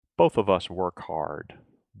both of us work hard.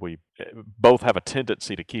 We both have a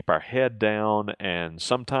tendency to keep our head down, and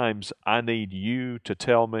sometimes I need you to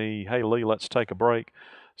tell me, "Hey, Lee, let's take a break."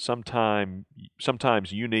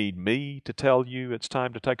 Sometimes you need me to tell you it's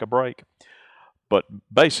time to take a break. But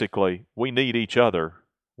basically, we need each other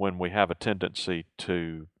when we have a tendency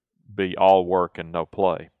to be all work and no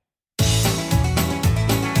play.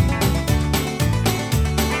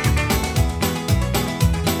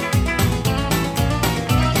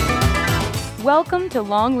 Welcome to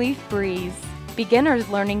Longleaf Breeze. Beginners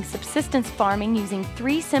learning subsistence farming using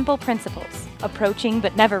 3 simple principles. Approaching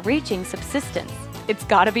but never reaching subsistence. It's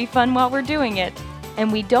gotta be fun while we're doing it.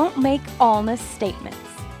 And we don't make allness statements.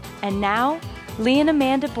 And now, Lee and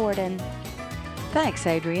Amanda Borden. Thanks,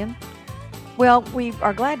 Adrian. Well, we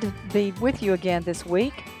are glad to be with you again this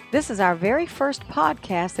week. This is our very first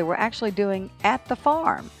podcast that we're actually doing at the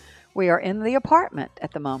farm. We are in the apartment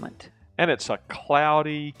at the moment. And it's a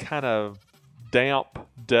cloudy, kind of damp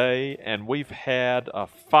day, and we've had a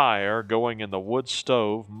fire going in the wood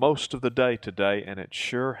stove most of the day today, and it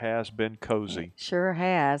sure has been cozy. It sure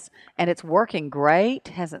has. And it's working great.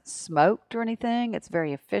 Hasn't smoked or anything. It's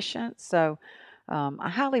very efficient. So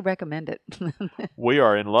I highly recommend it. We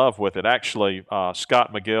are in love with it. Actually,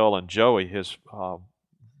 Scott McGill and Joey, his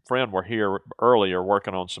friend, were here earlier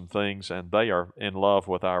working on some things, and they are in love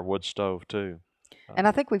with our wood stove too. And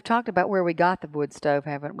I think we've talked about where we got the wood stove,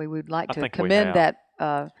 haven't we? We'd like to we commend have.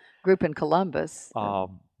 that group in Columbus.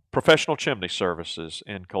 Professional Chimney Services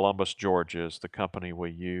in Columbus, Georgia is the company we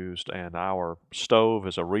used, and our stove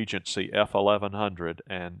is a Regency F1100,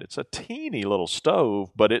 and it's a teeny little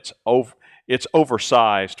stove, but it's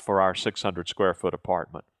oversized for our 600 square foot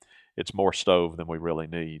apartment. It's more stove than we really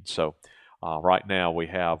need. So right now we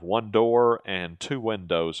have 1 door and 2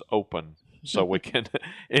 windows open so we can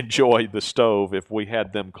enjoy the stove. If we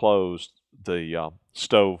had them closed, the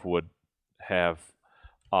stove would have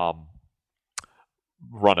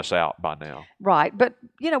run us out by now. Right. But,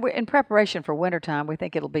 we're in preparation for wintertime. We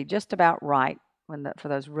think it'll be just about right for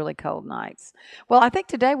those really cold nights. Well, I think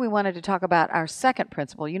today we wanted to talk about our second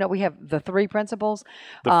principle. We have the 3 principles.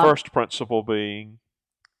 The first principle being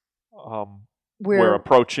we're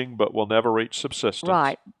approaching, but we'll never reach subsistence.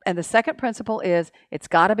 Right. And the second principle is it's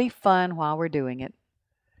got to be fun while we're doing it.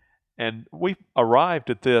 And we arrived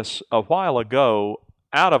at this a while ago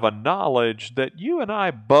out of a knowledge that you and I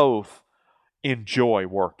both enjoy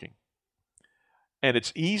working. And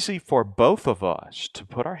it's easy for both of us to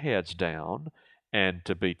put our heads down and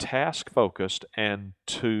to be task-focused and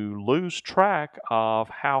to lose track of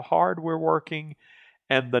how hard we're working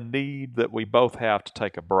and the need that we both have to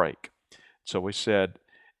take a break. So we said,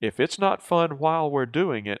 if it's not fun while we're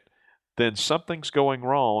doing it, then something's going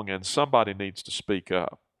wrong and somebody needs to speak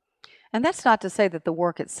up. And that's not to say that the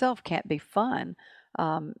work itself can't be fun.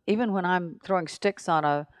 Even when I'm throwing sticks on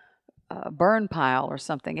a burn pile or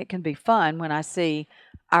something, it can be fun when I see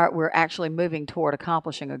we're actually moving toward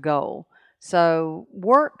accomplishing a goal. So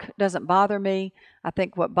work doesn't bother me. I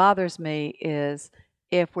think what bothers me is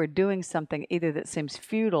if we're doing something either that seems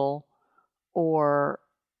futile or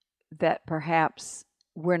that perhaps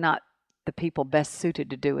we're not the people best suited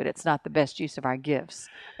to do it. It's not the best use of our gifts.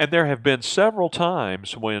 And there have been several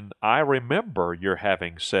times when I remember your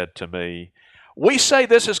having said to me, we say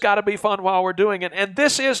this has got to be fun while we're doing it, and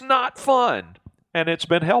this is not fun. And it's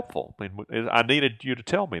been helpful. I needed you to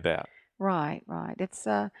tell me that. Right. It's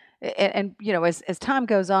as time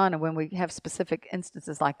goes on and when we have specific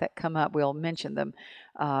instances like that come up, we'll mention them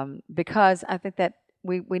because I think that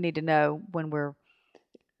we need to know when we're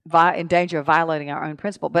in danger of violating our own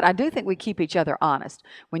principle. But I do think we keep each other honest.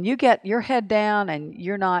 When you get your head down and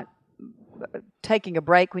you're not taking a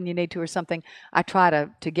break when you need to or something, I try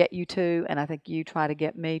to get you to, and I think you try to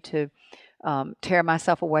get me to tear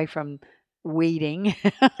myself away from weeding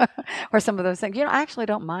or some of those things. I actually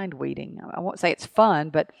don't mind weeding. I won't say it's fun,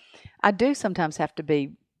 but I do sometimes have to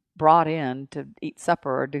be brought in to eat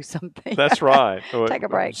supper or do something. That's right. Take a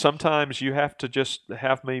break. Sometimes you have to just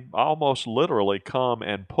have me almost literally come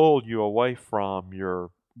and pull you away from your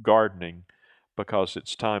gardening because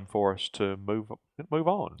it's time for us to move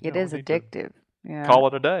on. It is addictive. Yeah. Call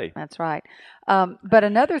it a day. That's right. But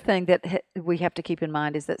another thing that we have to keep in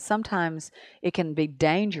mind is that sometimes it can be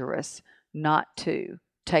dangerous not to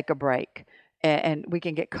take a break. And we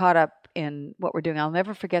can get caught up in what we're doing. I'll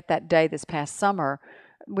never forget that day this past summer.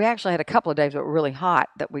 We actually had a couple of days that were really hot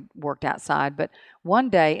that we worked outside, but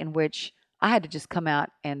one day in which I had to just come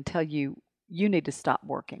out and tell you, you need to stop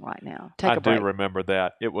working right now. Take a break. I do remember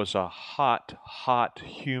that. It was a hot,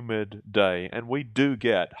 humid day, and we do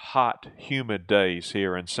get hot, humid days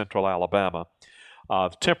here in central Alabama.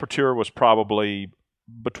 The temperature was probably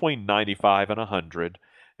between 95 and 100,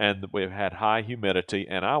 and we've had high humidity,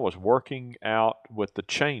 and I was working out with the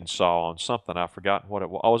chainsaw on something. I've forgotten what it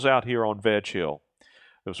was. I was out here on Veg Hill.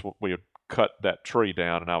 We had cut that tree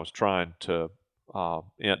down, and I was trying to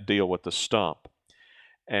deal with the stump.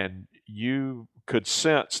 And you could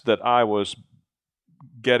sense that I was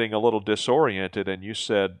getting a little disoriented, and you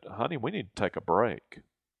said, "Honey, we need to take a break."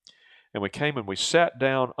 And we came and we sat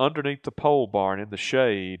down underneath the pole barn in the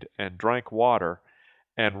shade and drank water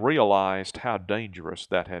and realized how dangerous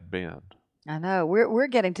that had been. I know. We're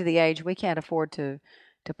getting to the age we can't afford to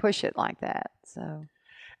push it like that. So,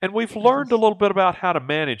 and we've learned a little bit about how to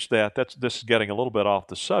manage that. This is getting a little bit off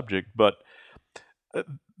the subject, but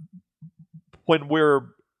when we're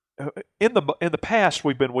in the past,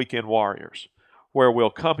 we've been weekend warriors, where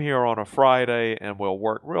we'll come here on a Friday and we'll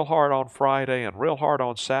work real hard on Friday and real hard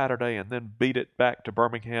on Saturday and then beat it back to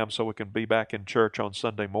Birmingham so we can be back in church on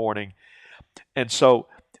Sunday morning. And so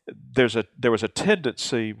there was a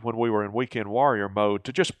tendency when we were in weekend warrior mode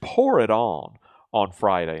to just pour it on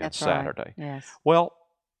Friday and Saturday. Right. Yes. Well,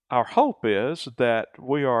 our hope is that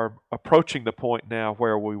we are approaching the point now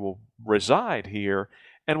where we will reside here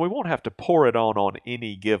and we won't have to pour it on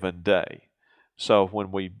any given day. So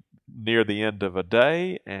when we near the end of a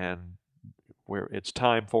day and where it's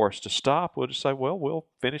time for us to stop, we'll just say, well, we'll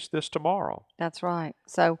finish this tomorrow. That's right.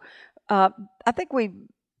 So I think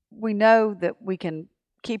we know that we can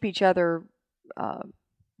keep each other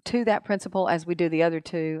to that principle as we do the other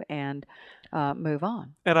two and move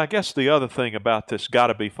on. And I guess the other thing about this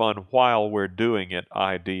gotta be fun while we're doing it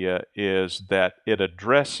idea is that it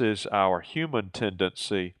addresses our human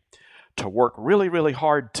tendency to work really, really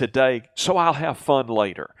hard today so I'll have fun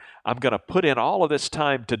later. I'm going to put in all of this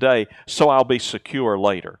time today so I'll be secure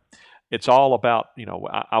later. It's all about,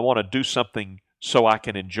 I want to do something so I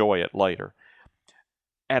can enjoy it later.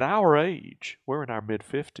 At our age, we're in our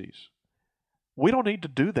mid-50s, we don't need to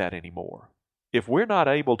do that anymore. If we're not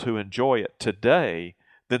able to enjoy it today,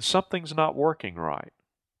 then something's not working right.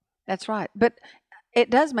 That's right. But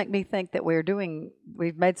it does make me think that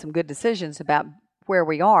we've made some good decisions about where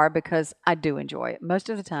we are because I do enjoy it. Most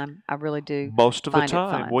of the time, I really do. Most of the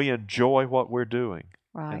time, we enjoy what we're doing.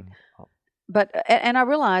 Right. And I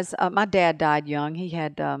realize my dad died young. He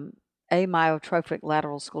had amyotrophic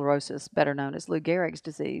lateral sclerosis, better known as Lou Gehrig's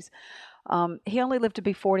disease. He only lived to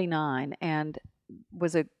be 49 and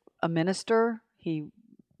was a minister. He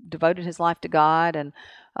devoted his life to God and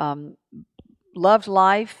loved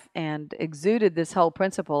life and exuded this whole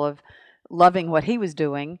principle of loving what he was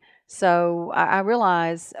doing. So I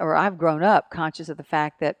realize, or I've grown up conscious of the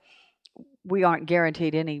fact that we aren't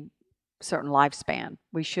guaranteed any certain lifespan.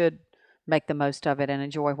 We should make the most of it and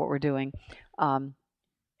enjoy what we're doing. And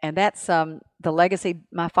that's the legacy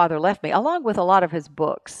my father left me, along with a lot of his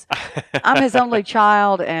books. I'm his only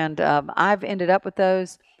child, and I've ended up with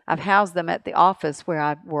those. I've housed them at the office where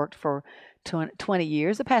I've worked for 20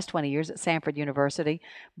 years, the past 20 years at Samford University.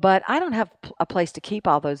 But I don't have a place to keep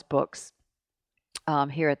all those books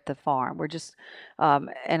here at the farm. We're just,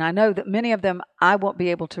 and I know that many of them I won't be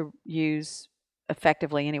able to use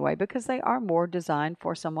effectively anyway because they are more designed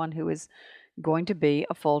for someone who is going to be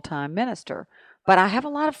a full-time minister. But I have a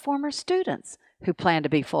lot of former students who plan to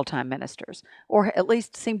be full-time ministers, or at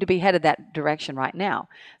least seem to be headed that direction right now.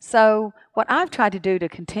 So what I've tried to do to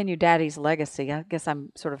continue Daddy's legacy, I guess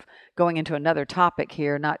I'm sort of going into another topic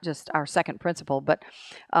here, not just our second principle, but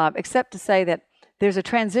except to say that there's a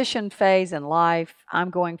transition phase in life.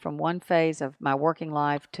 I'm going from one phase of my working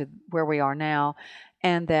life to where we are now,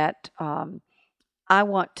 and that I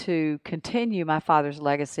want to continue my father's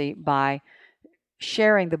legacy by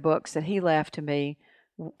sharing the books that he left to me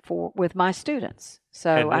with my students.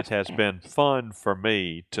 So and it has been fun for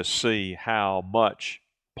me to see how much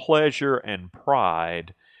pleasure and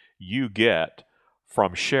pride you get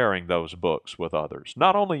from sharing those books with others.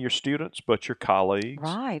 Not only your students, but your colleagues.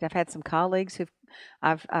 Right. I've had some colleagues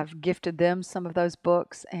I've gifted them some of those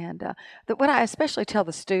books. And what I especially tell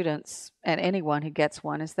the students and anyone who gets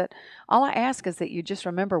one is that all I ask is that you just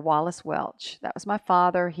remember Wallace Welch. That was my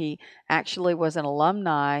father. He actually was an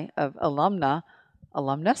alumnus of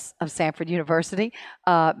Samford University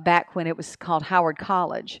back when it was called Howard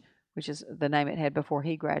College, which is the name it had before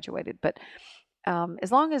he graduated. But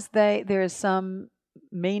as long as there is some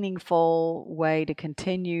meaningful way to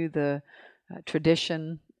continue the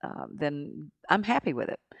tradition, then I'm happy with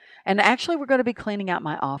it. And actually, we're going to be cleaning out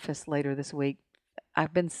my office later this week.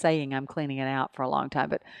 I've been saying I'm cleaning it out for a long time,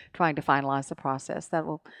 but trying to finalize the process.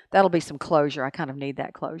 That'll be some closure. I kind of need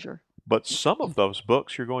that closure. But some of those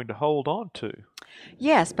books you're going to hold on to.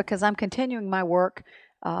 Yes, because I'm continuing my work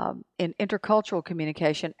in intercultural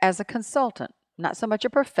communication as a consultant, not so much a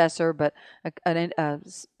professor, but a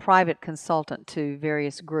private consultant to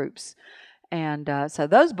various groups. And so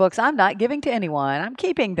those books I'm not giving to anyone. I'm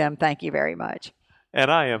keeping them. Thank you very much. And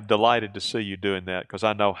I am delighted to see you doing that because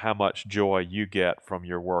I know how much joy you get from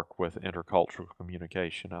your work with intercultural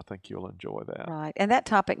communication. I think you'll enjoy that. Right. And that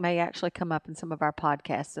topic may actually come up in some of our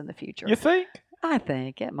podcasts in the future. You think? I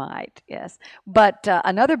think it might, yes. But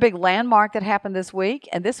another big landmark that happened this week,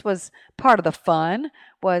 and this was part of the fun,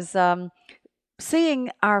 was seeing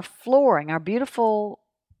our flooring, our beautiful,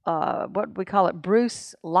 what we call it,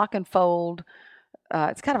 Bruce Lock and Fold.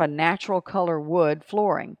 It's kind of a natural color wood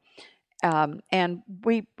flooring. And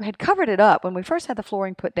we had covered it up. When we first had the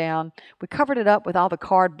flooring put down, we covered it up with all the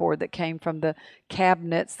cardboard that came from the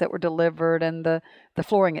cabinets that were delivered and the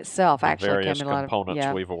flooring itself. Actually various came in a lot components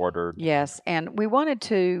of, we've ordered. Yes, and we wanted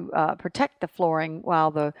to protect the flooring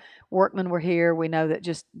while the workmen were here. We know that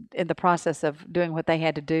just in the process of doing what they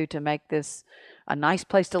had to do to make this a nice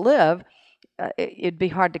place to live, it'd be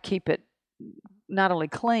hard to keep it not only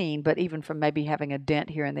clean, but even from maybe having a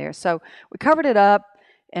dent here and there. So we covered it up.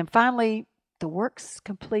 And finally, the work's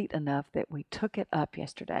complete enough that we took it up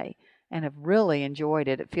yesterday and have really enjoyed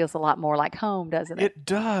it. It feels a lot more like home, doesn't it? It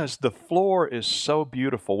does. The floor is so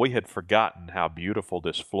beautiful. We had forgotten how beautiful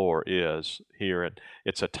this floor is here.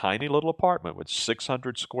 It's a tiny little apartment with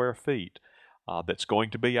 600 square feet that's going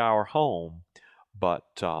to be our home,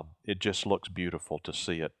 but it just looks beautiful to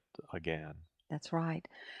see it again. That's right.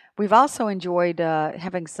 We've also enjoyed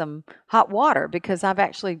having some hot water because I've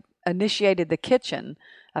actually initiated the kitchen.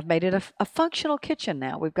 I've made it a functional kitchen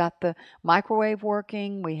now. We've got the microwave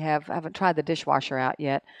working. I haven't tried the dishwasher out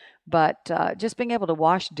yet, but just being able to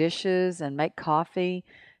wash dishes and make coffee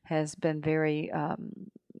has been very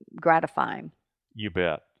gratifying. You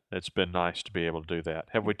bet. It's been nice to be able to do that.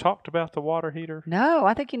 Have we talked about the water heater? No,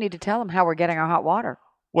 I think you need to tell them how we're getting our hot water.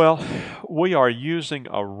 Well, we are using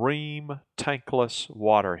a Rheem tankless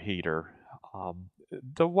water heater.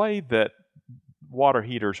 The way that water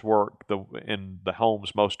heaters work in the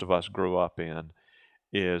homes most of us grew up in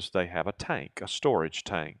is they have a tank, a storage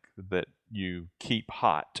tank that you keep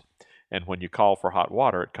hot. And when you call for hot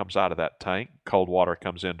water, it comes out of that tank. Cold water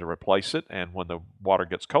comes in to replace it. And when the water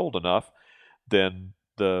gets cold enough, then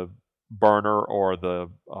the burner or the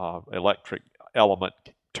electric element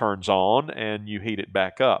turns on and you heat it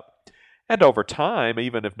back up. And over time,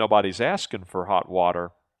 even if nobody's asking for hot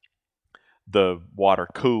water, the water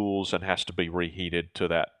cools and has to be reheated to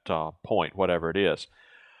that point, whatever it is.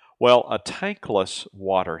 Well, a tankless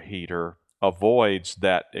water heater avoids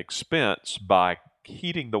that expense by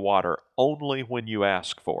heating the water only when you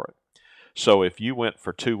ask for it. So if you went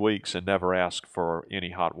for 2 weeks and never asked for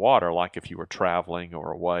any hot water, like if you were traveling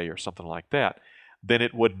or away or something like that, then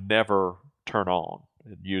it would never turn on.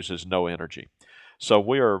 It uses no energy. So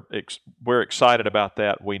we're excited about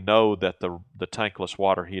that. We know that the tankless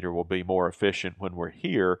water heater will be more efficient when we're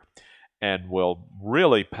here, and will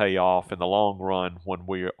really pay off in the long run when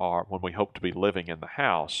we hope to be living in the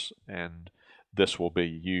house, and this will be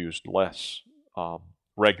used less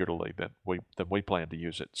regularly than we plan to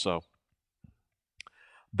use it. So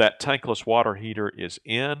that tankless water heater is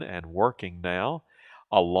in and working now,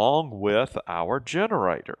 along with our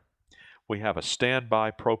generator. We have a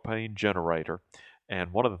standby propane generator.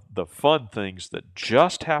 And one of the fun things that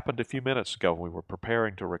just happened a few minutes ago when we were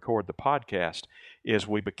preparing to record the podcast is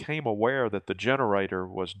we became aware that the generator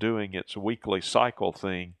was doing its weekly cycle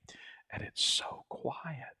thing, and it's so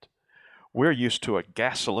quiet. We're used to a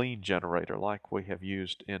gasoline generator like we have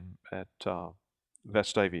used at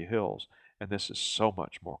Vestavia Hills, and this is so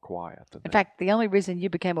much more quiet than that. In fact, the only reason you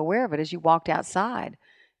became aware of it is you walked outside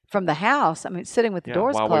from the house. I mean, sitting with the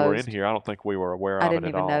doors while closed. We were in here, I don't think we were aware of it at all. I didn't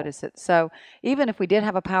even notice it. So even if we did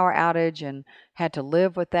have a power outage and had to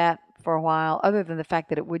live with that for a while, other than the fact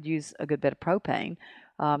that it would use a good bit of propane,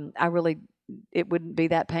 it wouldn't be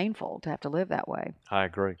that painful to have to live that way. I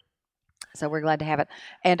agree. So we're glad to have it.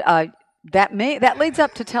 And that leads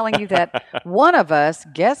up to telling you that one of us,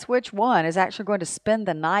 guess which one, is actually going to spend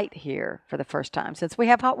the night here for the first time. Since we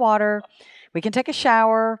have hot water, we can take a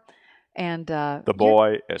shower. And the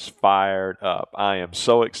boy is fired up. I am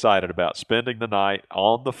so excited about spending the night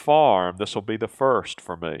on the farm. This will be the first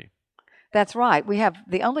for me. That's right. We have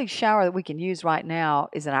the only shower that we can use right now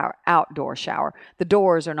is our outdoor shower. The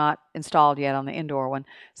doors are not installed yet on the indoor one.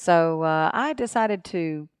 So I decided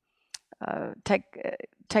to take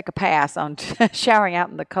a pass on showering out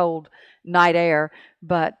in the cold night air.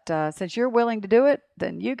 But since you're willing to do it,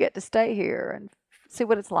 then you get to stay here and see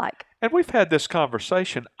what it's like. And we've had this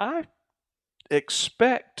conversation. I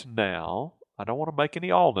expect now, I don't want to make any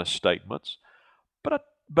allness statements, but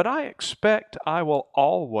But I expect I will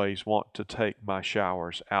always want to take my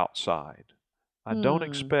showers outside. I don't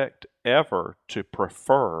expect ever to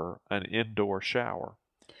prefer an indoor shower.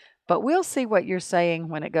 But we'll see what you're saying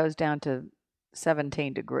when it goes down to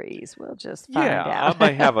 17 degrees. We'll just find Yeah, out. I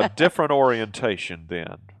may have a different orientation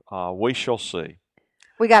then. We shall see.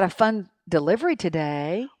 We got a fun delivery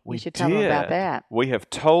today. We You should tell them about did. that. We have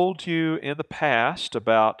told you in the past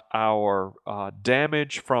about our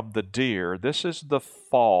damage from the deer. This is the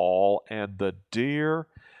fall, and the deer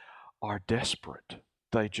are desperate.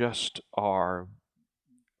 They just are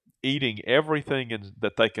eating everything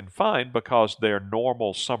that they can find because their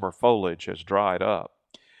normal summer foliage has dried up.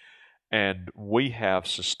 And we have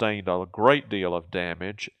sustained a great deal of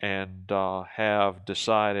damage and have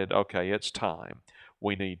decided, okay, it's time.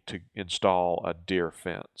 We need to install a deer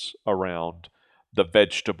fence around the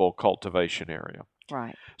vegetable cultivation area.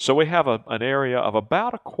 Right. So we have an area of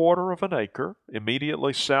about 1/4 of an acre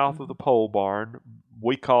immediately south of the pole barn.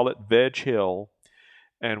 We call it Veg Hill,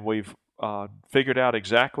 and we've figured out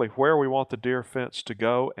exactly where we want the deer fence to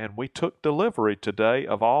go, and we took delivery today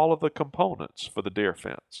of all of the components for the deer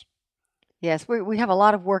fence. Yes, we have a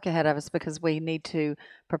lot of work ahead of us because we need to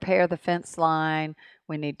prepare the fence line.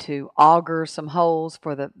 We need to auger some holes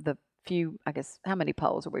for the few, I guess, how many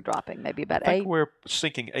poles are we dropping? Maybe about I think 8? we're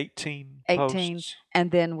sinking 18 18, posts. and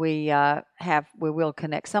then we will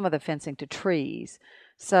connect some of the fencing to trees.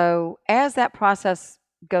 So as that process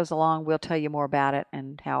goes along, we'll tell you more about it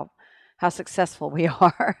and how successful we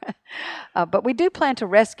are. But we do plan to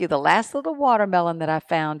rescue the last little watermelon that I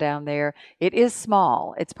found down there. It is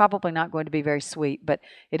small. It's probably not going to be very sweet, but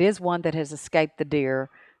it is one that has escaped the deer.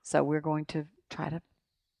 So we're going to try to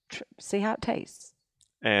see how it tastes.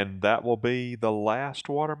 And that will be the last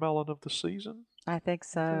watermelon of the season? I think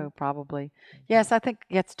so, probably. Yes, I think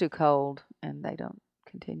it gets too cold and they don't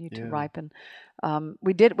continue to ripen.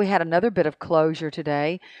 We had another bit of closure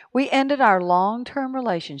today. We ended our long-term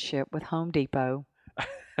relationship with Home Depot.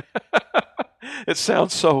 It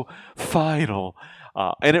sounds so final.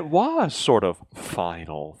 And it was sort of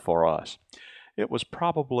final for us. It was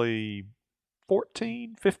probably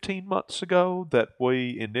 14, 15 months ago that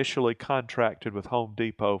we initially contracted with Home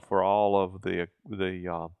Depot for all of the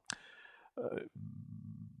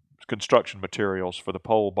construction materials for the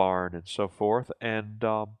pole barn and so forth. And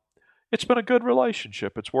it's been a good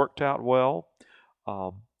relationship. It's worked out well.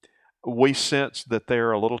 We sense that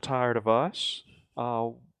they're a little tired of us.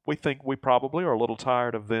 We think we probably are a little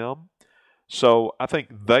tired of them. So I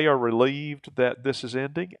think they are relieved that this is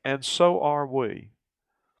ending, and so are we.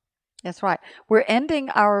 That's right. We're ending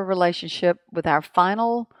our relationship with our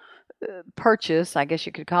final purchase, I guess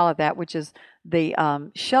you could call it that, which is the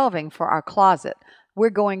shelving for our closet. We're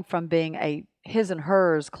going from being a his and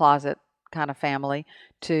hers closet kind of family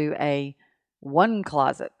to a one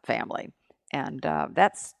closet family. And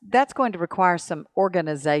that's going to require some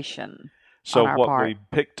organization. So on our what part. we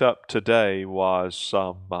picked up today was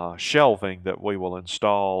some shelving that we will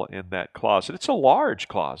install in that closet. It's a large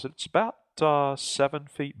closet. It's about 7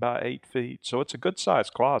 feet by 8 feet, so it's a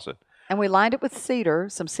good-sized closet. And we lined it with cedar,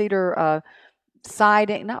 some cedar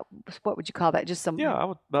siding. Not what would you call that? Just some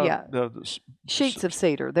sheets of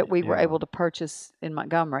cedar that we were able to purchase in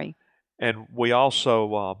Montgomery. And we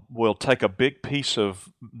also will take a big piece of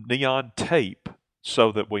neon tape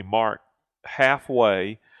so that we mark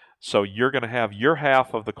halfway. So you're going to have your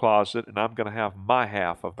half of the closet, and I'm going to have my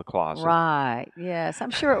half of the closet. Right. Yes,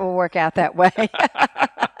 I'm sure it will work out that way.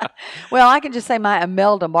 Well, I can just say my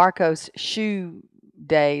Imelda Marcos shoe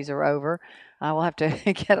days are over. I will have to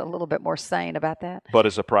get a little bit more sane about that. But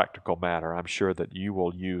as a practical matter, I'm sure that you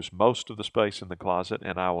will use most of the space in the closet,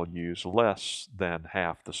 and I will use less than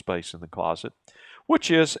half the space in the closet,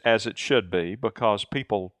 which is as it should be, because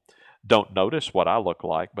people don't notice what I look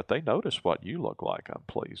like, but they notice what you look like, I'm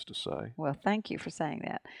pleased to say. Well, thank you for saying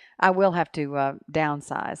that. I will have to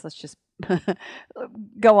downsize. Let's just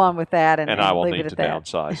go on with that and I will leave need it to at that.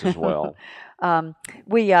 downsize as well.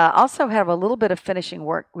 We also have a little bit of finishing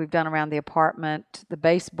work we've done around the apartment, the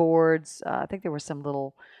baseboards. I think there were some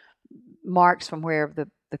little marks from where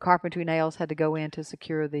the carpentry nails had to go in to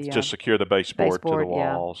secure the to secure the baseboard to the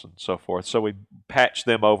walls and so forth. So we patched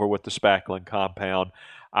them over with the spackling compound.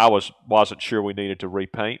 I wasn't sure we needed to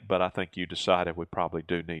repaint, but I think you decided we probably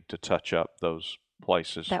do need to touch up those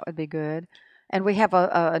places. That would be good. And we have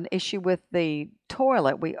an issue with the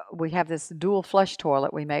toilet. We have this dual flush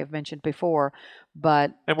toilet we may have mentioned before,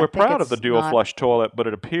 but and we're proud of the dual flush toilet, but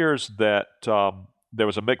it appears that there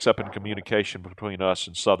was a mix-up in communication between us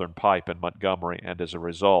and Southern Pipe in Montgomery, and as a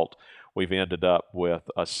result, we've ended up with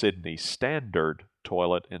a Sydney standard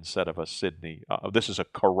toilet instead of a Sydney. This is a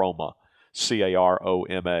Caroma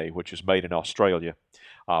CAROMA, which is made in Australia.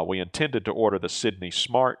 We intended to order the Sydney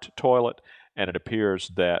Smart toilet, and it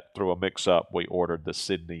appears that through a mix-up, we ordered the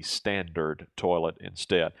Sydney Standard toilet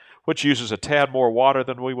instead, which uses a tad more water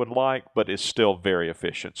than we would like, but is still very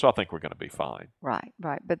efficient. So I think we're going to be fine. Right.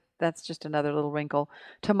 But that's just another little wrinkle.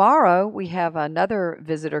 Tomorrow, we have another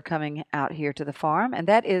visitor coming out here to the farm, and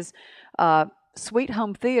that is Sweet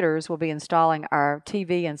Home Theaters will be installing our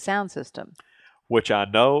TV and sound system. Which I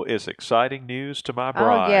know is exciting news to my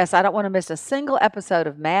bride. Oh, yes. I don't want to miss a single episode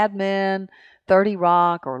of Mad Men, 30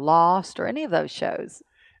 Rock, or Lost, or any of those shows.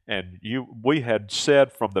 And we had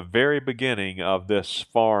said from the very beginning of this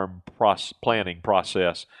farm planning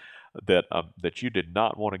process that you did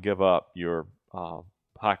not want to give up your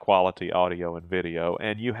high-quality audio and video,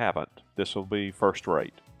 and you haven't. This will be first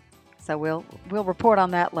rate. So we'll report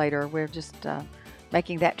on that later. We're just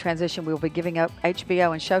making that transition. We'll be giving up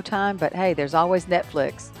HBO and Showtime, but hey, there's always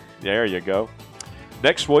Netflix. There you go.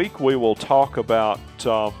 Next week, we will talk about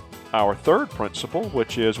our third principle,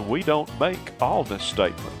 which is we don't make all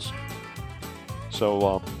misstatements.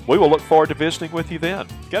 So we will look forward to visiting with you then.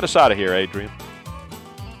 Get us out of here, Adrian.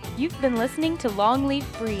 You've been listening to Longleaf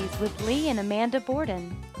Breeze with Lee and Amanda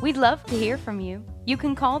Borden. We'd love to hear from you. You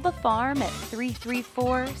can call the farm at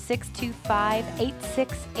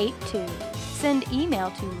 334-625-8682. Send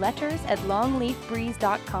email to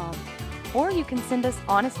letters@longleafbreeze.com. Or you can send us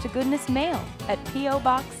honest-to-goodness mail at P.O.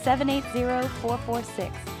 Box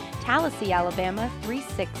 780446, Tallahassee, Alabama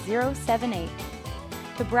 36078.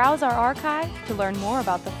 To browse our archive, to learn more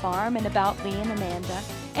about the farm and about Lee and Amanda,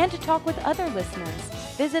 and to talk with other listeners,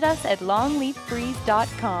 visit us at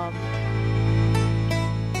longleafbreeze.com.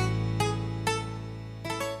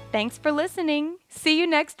 Thanks for listening. See you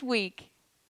next week.